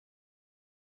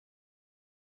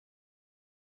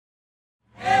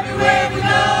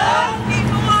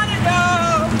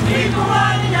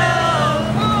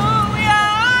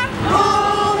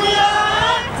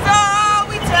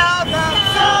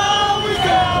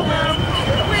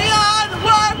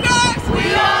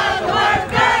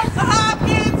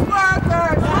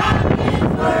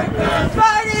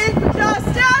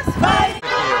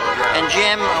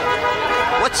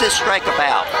what's this strike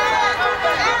about?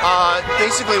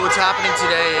 Basically what's happening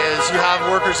today is you have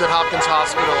workers at Hopkins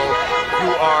Hospital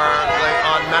who are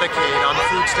on Medicaid, on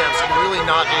food stamps, and really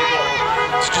not able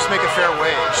to just make a fair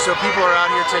wage. So people are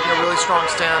out here taking a really strong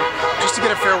stand just to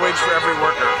get a fair wage for every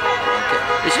worker.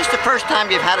 Okay. Is this the first time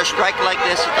you've had a strike like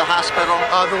this at the hospital?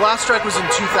 The last strike was in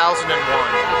 2001.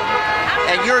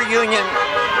 And your union,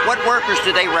 what workers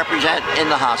do they represent in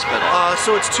the hospital?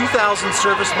 So it's 2,000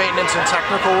 service maintenance and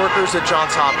technical workers at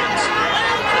Johns Hopkins.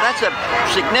 So that's a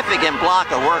significant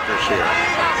block of workers here.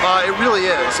 It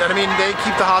really is. And I mean, they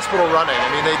keep the hospital running. I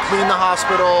mean, they clean the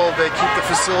hospital, they keep the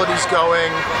facilities going,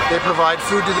 they provide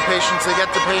food to the patients, they get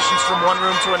the patients from one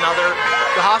room to another.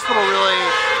 The hospital really,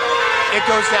 it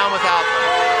goes down without them.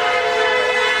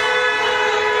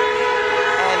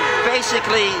 And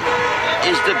basically,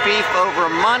 is the beef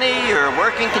over money or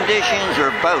working conditions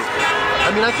or both? I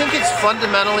mean, I think it's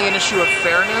fundamentally an issue of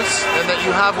fairness, and that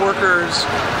you have workers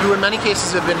who in many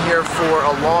cases have been here for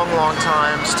a long, long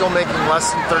time, still making less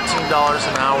than $13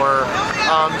 an hour.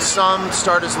 Some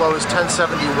start as low as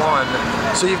 $10.71.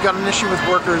 So you've got an issue with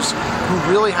workers who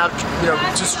really have,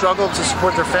 to struggle to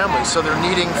support their families. So they're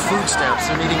needing food stamps,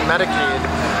 they're needing Medicaid,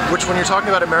 which when you're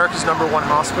talking about America's #1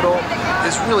 hospital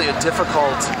is really a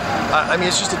difficult,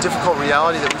 it's just a difficult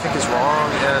reality that we think is wrong,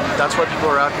 and that's why people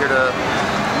are out here to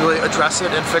really address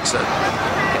it and fix it.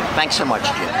 Okay, thanks so much,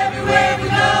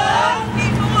 Jim.